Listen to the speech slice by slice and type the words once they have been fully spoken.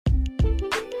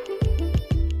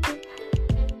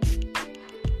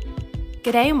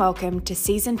G'day and welcome to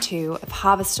Season 2 of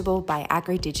Harvestable by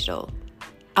AgriDigital.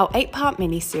 Our 8-part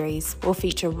mini-series will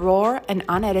feature raw and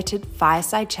unedited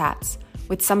fireside chats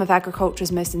with some of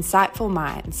agriculture's most insightful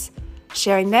minds,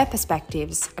 sharing their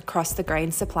perspectives across the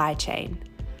grain supply chain.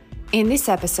 In this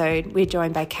episode, we're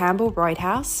joined by Campbell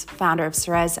Roydhouse, founder of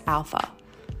Ceres Alpha.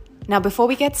 Now, before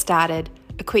we get started,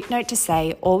 a quick note to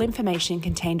say all information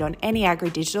contained on any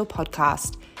AgriDigital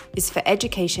podcast is for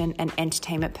education and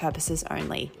entertainment purposes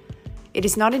only. It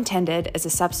is not intended as a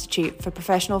substitute for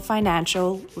professional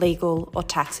financial, legal, or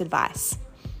tax advice.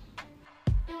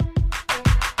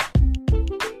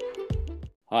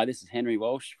 Hi, this is Henry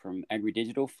Walsh from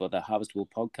AgriDigital for the Harvestable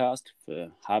podcast for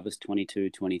Harvest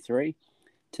 22-23.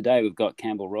 Today we've got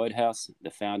Campbell Roydhouse,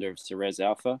 the founder of Ceres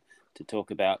Alpha, to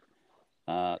talk about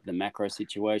the macro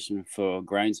situation for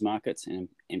grains markets,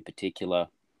 in particular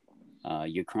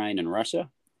Ukraine and Russia,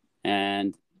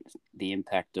 and the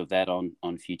impact of that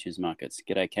on futures markets.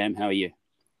 G'day, Cam. How are you?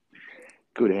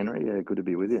 Good, Henry. Yeah, good to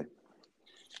be with you.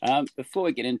 Before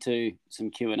we get into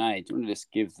some Q&A, do you want to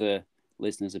just give the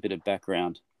listeners a bit of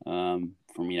background from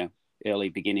early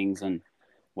beginnings and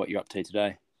what you're up to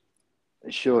today?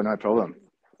 Sure, no problem.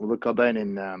 Well, look, I've been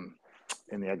in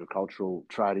the agricultural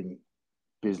trading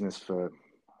business for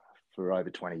over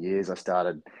 20 years. I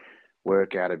started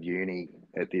work out of uni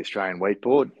at the Australian Wheat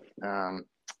Board.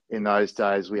 In those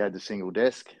days, we had the single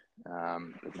desk.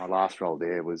 My last role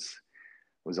there was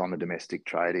on the domestic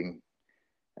trading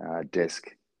desk,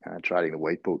 trading the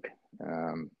wheat book.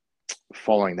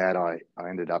 Following that, I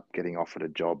ended up getting offered a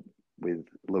job with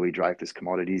Louis Dreyfus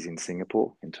Commodities in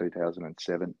Singapore in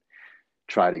 2007,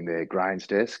 trading their grains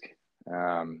desk.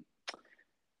 And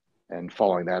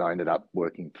following that, I ended up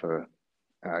working for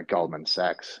Goldman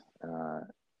Sachs,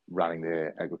 running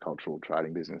their agricultural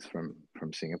trading business from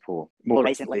Singapore. More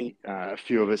recently, a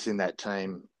few of us in that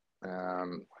team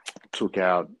took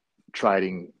our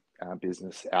trading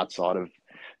business outside of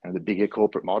the bigger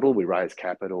corporate model. We raised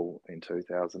capital in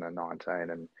 2019,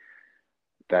 and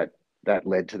that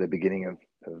led to the beginning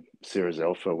of Ceres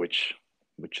Alpha, which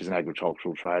is an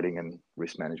agricultural trading and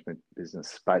risk management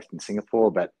business based in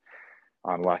Singapore, but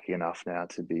I'm lucky enough now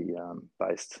to be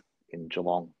based in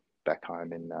Geelong, back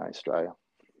home in Australia.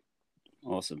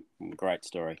 Awesome. Great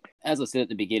story. As I said at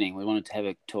the beginning, we wanted to have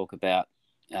a talk about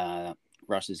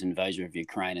Russia's invasion of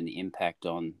Ukraine and the impact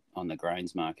on the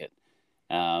grains market,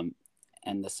 and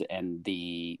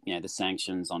the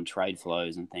sanctions on trade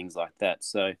flows and things like that.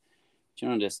 So, do you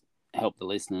want to just help the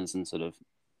listeners and sort of,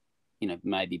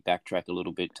 maybe backtrack a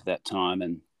little bit to that time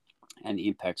and the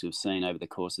impacts we've seen over the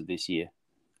course of this year?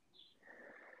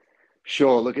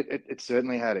 Sure. Look, it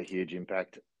certainly had a huge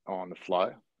impact on the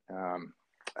flow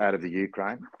out of the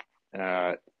Ukraine.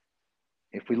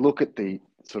 If we look at the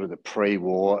sort of the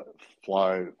pre-war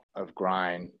flow of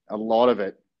grain, a lot of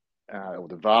it, or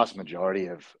the vast majority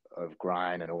of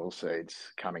grain and oilseeds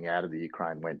coming out of the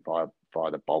Ukraine went via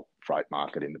the bulk freight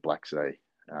market in the Black Sea,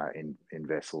 in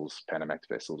vessels, Panamax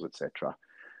vessels, etc.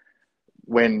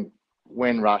 When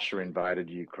Russia invaded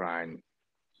Ukraine,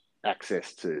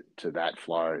 access to that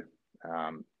flow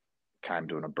came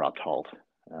to an abrupt halt.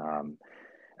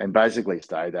 And basically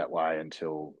stayed that way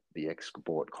until the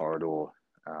export corridor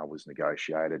was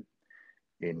negotiated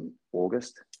in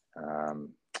August. And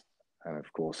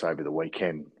of course, over the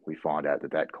weekend, we find out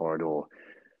that corridor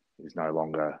is no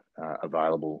longer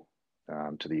available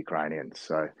to the Ukrainians.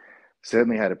 So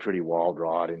certainly had a pretty wild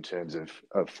ride in terms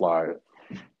of flow.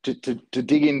 To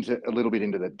dig into a little bit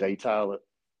into the detail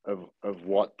of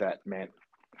what that meant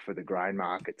for the grain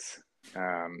markets,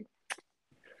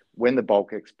 when the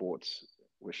bulk exports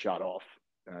were shut off,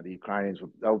 the Ukrainians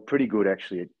were pretty good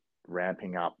actually at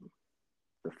ramping up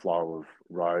the flow of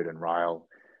road and rail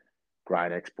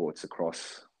grain exports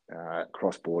across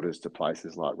borders to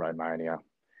places like Romania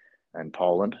and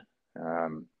Poland,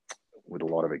 with a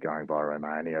lot of it going by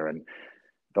Romania. And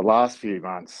the last few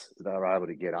months, they were able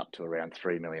to get up to around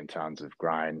 3 million tonnes of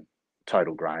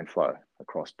total grain flow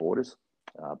across borders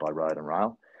by road and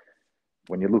rail.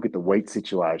 When you look at the wheat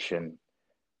situation,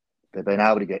 they've been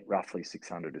able to get roughly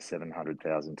 600 to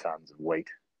 700,000 tonnes of wheat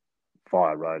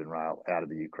via road and rail out of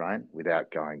the Ukraine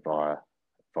without going via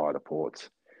the ports.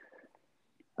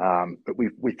 But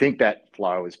we think that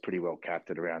flow is pretty well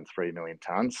capped at around 3 million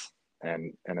tonnes,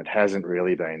 and it hasn't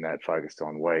really been that focused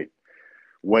on wheat.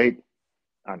 Wheat,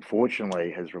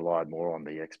 unfortunately, has relied more on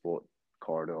the export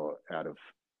corridor out of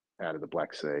the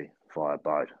Black Sea via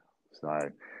boat. So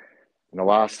in the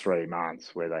last 3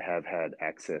 months, where they have had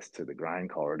access to the grain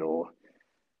corridor,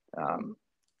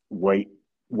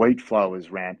 wheat flow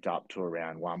has ramped up to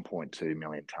around 1.2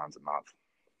 million tonnes a month.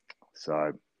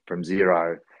 So from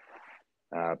zero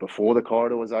before the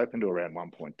corridor was open to around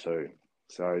 1.2.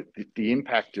 So the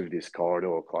impact of this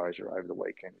corridor closure over the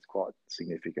weekend is quite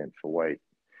significant for wheat,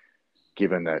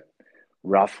 given that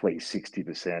roughly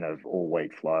 60% of all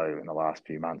wheat flow in the last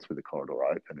few months with the corridor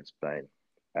open has been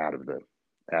out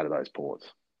of those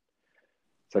ports.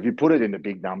 So if you put it into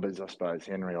big numbers, I suppose,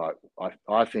 Henry,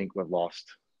 I think we've lost,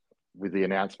 with the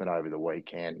announcement over the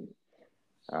weekend,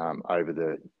 over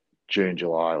the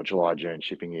July, June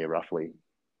shipping year, roughly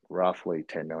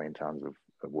 10 million tonnes of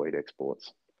wheat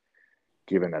exports,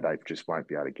 given that they just won't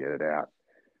be able to get it out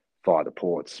via the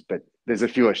ports. But there's a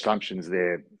few assumptions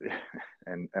there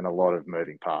and a lot of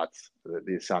moving parts.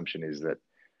 The assumption is that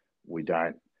we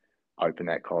don't open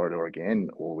that corridor again,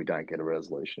 or we don't get a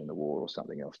resolution in the war, or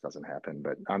something else doesn't happen.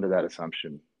 But under that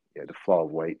assumption, the flow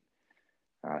of wheat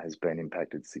has been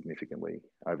impacted significantly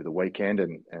over the weekend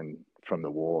and from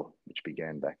the war, which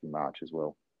began back in March as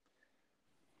well.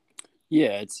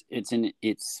 Yeah,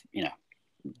 it's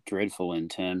dreadful in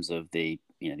terms of the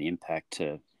impact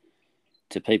to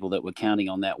people that were counting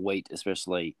on that wheat,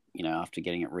 especially after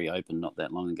getting it reopened not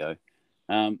that long ago.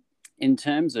 In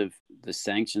terms of the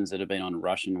sanctions that have been on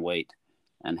Russian wheat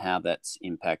and how that's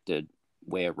impacted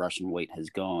where Russian wheat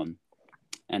has gone,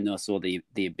 and also the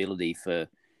ability for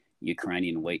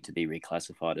Ukrainian wheat to be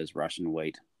reclassified as Russian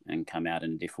wheat and come out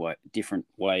in a different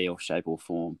way or shape or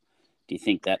form, do you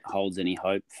think that holds any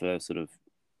hope for sort of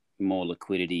more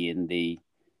liquidity in the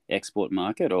export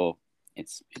market, or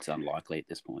it's unlikely at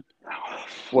this point?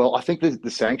 Well, I think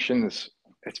the sanctions,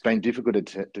 it's been difficult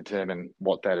to determine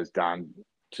what that has done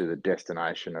to the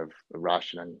destination of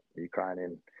Russian and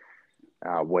Ukrainian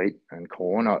wheat and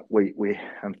corn. We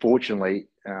unfortunately,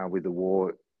 with the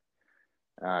war,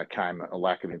 came a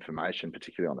lack of information,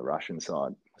 particularly on the Russian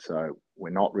side. So we're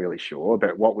not really sure.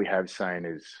 But what we have seen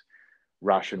is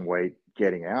Russian wheat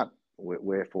getting out.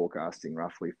 We're forecasting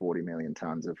roughly 40 million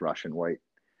tonnes of Russian wheat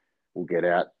will get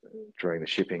out during the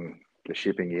shipping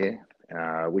year,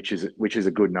 which is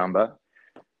a good number.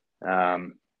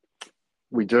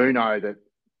 We do know that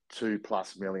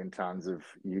 2+ million tonnes of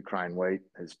Ukraine wheat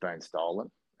has been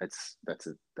stolen. That's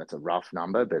a rough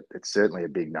number, but it's certainly a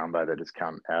big number that has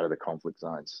come out of the conflict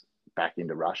zones back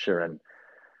into Russia. And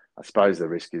I suppose the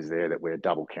risk is there that we're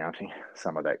double counting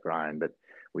some of that grain, but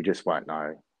we just won't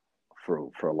know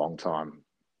for a long time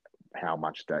how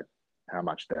much that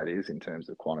is in terms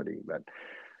of quantity. But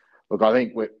look, I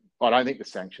don't think the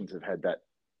sanctions have had that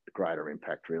greater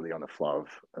impact really on the flow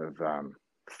of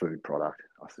food product.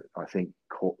 I think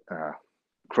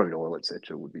crude oil,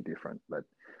 etc., would be different, but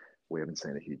we haven't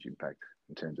seen a huge impact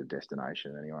in terms of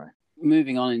destination anyway.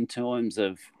 Moving on in terms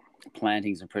of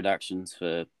plantings and productions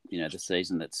for the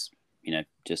season that's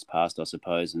just passed, I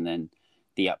suppose, and then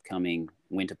the upcoming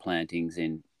winter plantings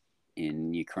in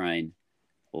Ukraine,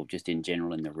 or just in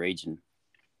general in the region.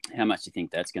 How much do you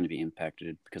think that's going to be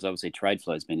impacted? Because obviously trade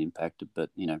flow has been impacted, but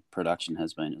production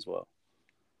has been as well.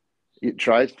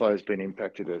 Trade flow has been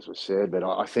impacted, as was said, but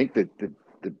I think that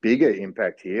the bigger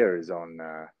impact here is on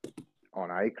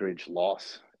acreage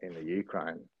loss in the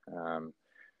Ukraine,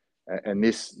 and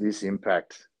this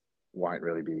impact won't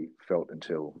really be felt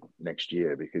until next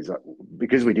year because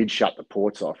we did shut the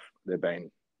ports off. The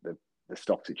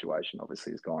stock situation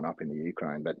obviously has gone up in the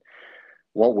Ukraine, but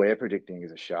what we're predicting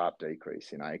is a sharp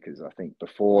decrease in acres. I think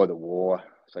before the war,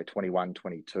 say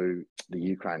 21-22, the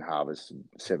Ukraine harvest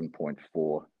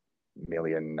 7.4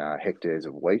 million hectares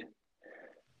of wheat.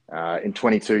 In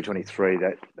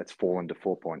 22-23, that's fallen to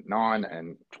 4.9,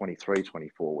 and 23-24,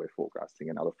 we're forecasting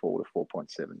another fall to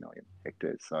 4.7 million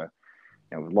hectares. So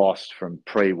we've lost from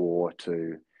pre-war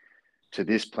to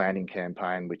this planting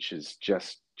campaign, which is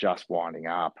just winding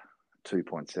up,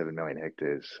 2.7 million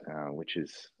hectares, which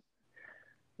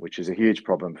is a huge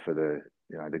problem for the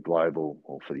global,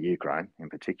 or for the Ukraine in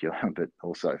particular, but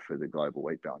also for the global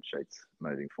wheat balance sheets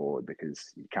moving forward,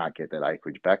 because you can't get that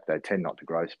acreage back. They tend not to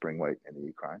grow spring wheat in the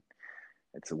Ukraine.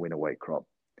 It's a winter wheat crop.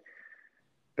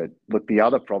 But look, the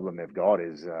other problem they've got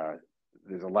is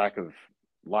there's a lack of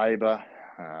labour.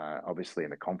 Obviously, in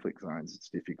the conflict zones, it's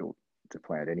difficult to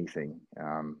plant anything.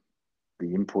 The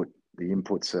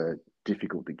inputs are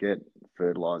difficult to get.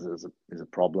 Fertilizer is a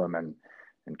problem, and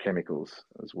chemicals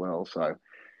as well. So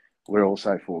we're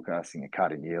also forecasting a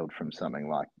cut in yield from something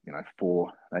like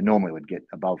 4. They normally would get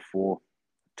above 4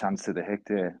 tonnes to the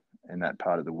hectare in that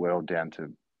part of the world, down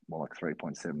to more like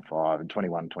 3.75. In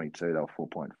 21-22, they were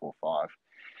 4.45,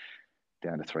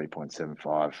 down to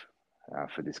 3.75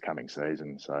 for this coming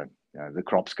season. So the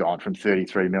crop's gone from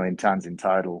 33 million tonnes in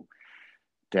total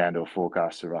down to a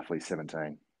forecast of roughly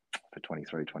 17 for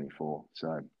 23-24.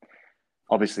 So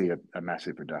obviously a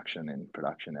massive reduction in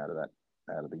production out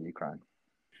of the Ukraine.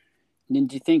 And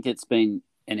do you think it's been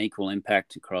an equal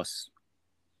impact across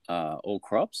all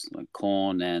crops, like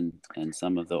corn and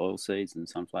some of the oilseeds and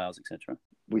sunflowers, etc.?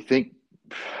 We think,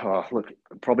 look,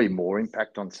 probably more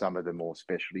impact on some of the more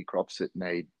specialty crops that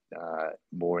need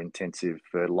more intensive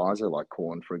fertiliser, like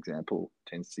corn, for example,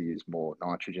 tends to use more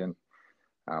nitrogen.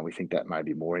 We think that may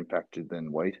be more impacted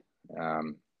than wheat,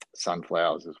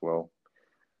 sunflowers as well.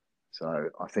 So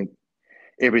I think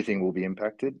everything will be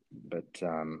impacted, but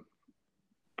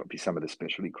probably some of the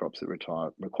specialty crops that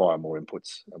require more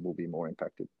inputs will be more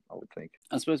impacted, I would think.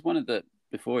 I suppose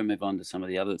before we move on to some of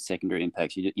the other secondary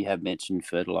impacts, you have mentioned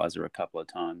fertiliser a couple of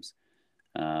times.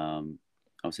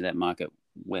 Obviously, that market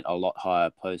went a lot higher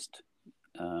post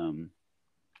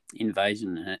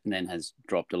invasion and then has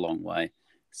dropped a long way.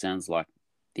 Sounds like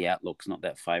the outlook's not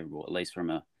that favourable, at least from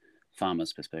a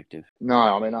farmer's perspective. No,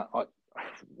 I mean,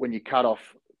 when you cut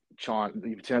off China,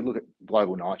 you look at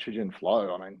global nitrogen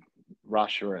flow. I mean,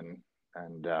 Russia and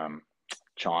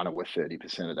China were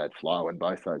 30% of that flow, and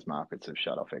both those markets have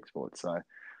shut off exports. So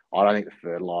I don't think the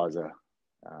fertiliser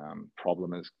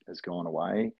problem has gone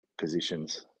away,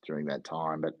 positions during that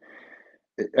time. But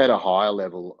at a higher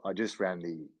level, I just ran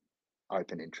the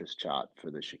open interest chart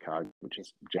for the Chicago, which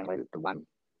is generally the one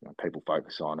people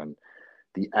focus on, and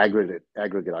the aggregate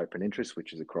open interest,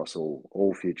 which is across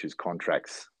all futures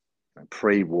contracts,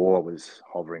 pre-war was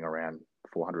hovering around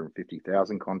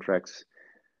 450,000 contracts.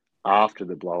 After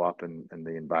the blow up and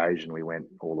the invasion, we went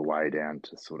all the way down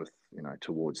to sort of,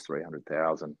 towards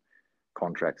 300,000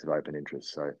 contracts of open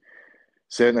interest. So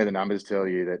certainly the numbers tell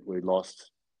you that we lost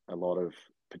a lot of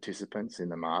participants in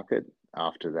the market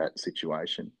after that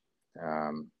situation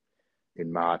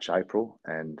in March, April,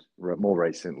 and more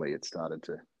recently it started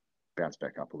to bounce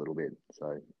back up a little bit.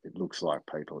 So it looks like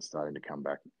people are starting to come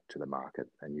back to the market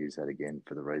and use that again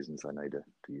for the reasons they need to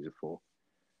use it for.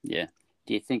 Yeah.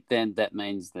 Do you think then that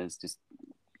means there's just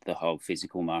the whole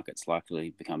physical market's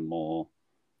likely to become more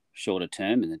shorter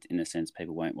term in the sense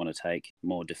people won't want to take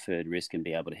more deferred risk and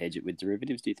be able to hedge it with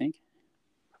derivatives, do you think?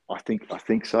 I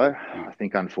think so. I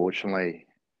think unfortunately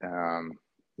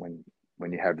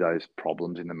when you have those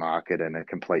problems in the market and a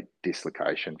complete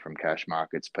dislocation from cash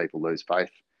markets, people lose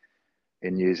faith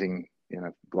in using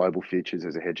global futures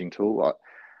as a hedging tool.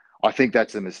 I think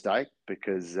that's a mistake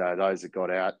because those that got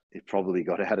out, it probably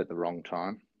got out at the wrong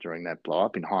time during that blow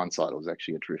up. In hindsight, it was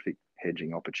actually a terrific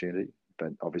hedging opportunity, but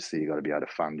obviously you've got to be able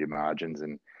to fund your margins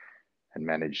and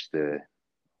manage the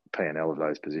P&L of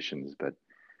those positions. But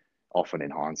often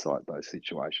in hindsight, those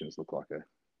situations look like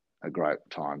a great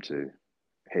time to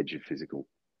hedge your physical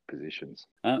positions.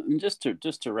 And just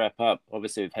to wrap up,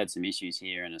 obviously we've had some issues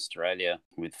here in Australia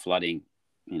with flooding.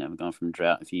 We've gone from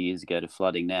drought a few years ago to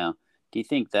flooding now. Do you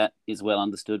think that is well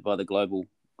understood by the global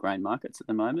grain markets at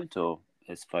the moment, or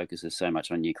its focus is so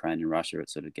much on Ukraine and Russia,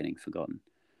 it's sort of getting forgotten?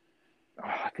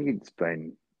 I think it's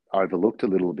been overlooked a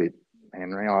little bit,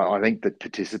 Henry. I think that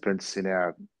participants in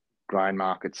our grain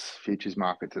markets, futures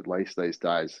markets at least these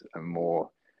days, are more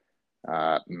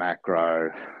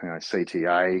macro,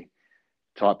 CTA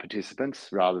type participants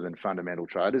rather than fundamental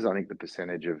traders. I think the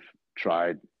percentage of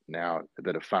trade now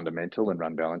that are fundamental and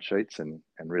run balance sheets and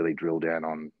really drill down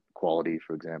on quality,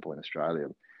 for example, in Australia,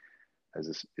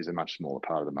 is a much smaller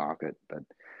part of the market. But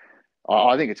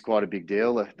I think it's quite a big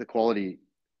deal. The quality,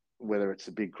 whether it's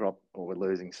a big crop or we're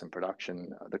losing some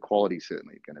production, the quality is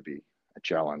certainly going to be a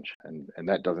challenge. And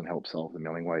that doesn't help solve the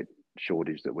milling weight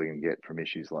shortage that we can get from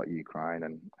issues like Ukraine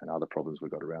and other problems we've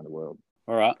got around the world.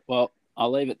 All right. Well,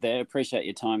 I'll leave it there. Appreciate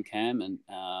your time, Cam, and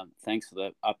thanks for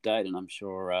the update. And I'm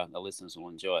sure the listeners will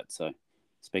enjoy it. So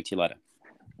speak to you later.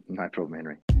 No problem,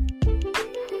 Henry.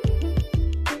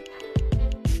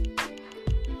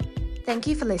 Thank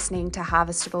you for listening to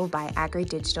Harvestable by Agri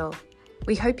Digital.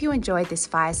 We hope you enjoyed this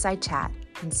fireside chat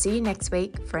and see you next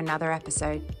week for another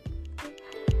episode.